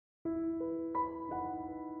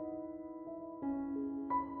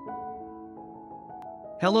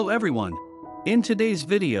Hello everyone. In today's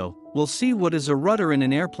video, we'll see what is a rudder in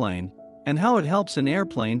an airplane, and how it helps an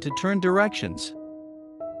airplane to turn directions.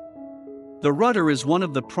 The rudder is one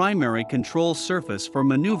of the primary control surface for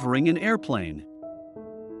maneuvering an airplane.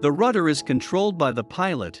 The rudder is controlled by the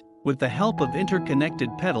pilot, with the help of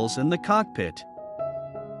interconnected pedals in the cockpit.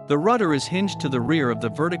 The rudder is hinged to the rear of the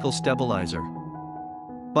vertical stabilizer.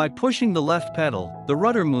 By pushing the left pedal, the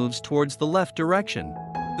rudder moves towards the left direction.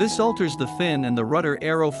 This alters the fin and the rudder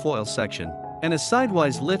aerofoil section, and a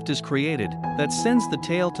sidewise lift is created that sends the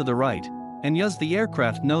tail to the right, and yaws the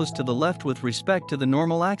aircraft nose to the left with respect to the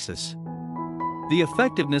normal axis. The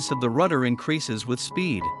effectiveness of the rudder increases with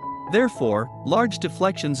speed. Therefore, large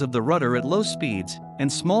deflections of the rudder at low speeds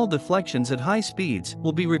and small deflections at high speeds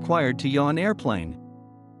will be required to yaw an airplane.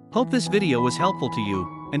 Hope this video was helpful to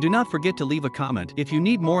you, and do not forget to leave a comment if you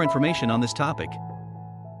need more information on this topic.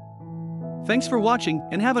 Thanks for watching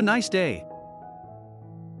and have a nice day.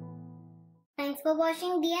 Thanks for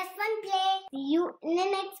watching DS Funplay. See you in the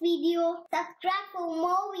next video. Subscribe for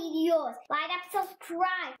more videos. Right up,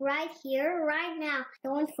 subscribe right here, right now.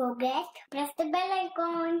 Don't forget, press the bell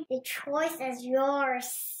icon. The choice is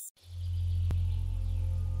yours.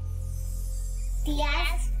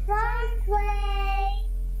 DS Funplay.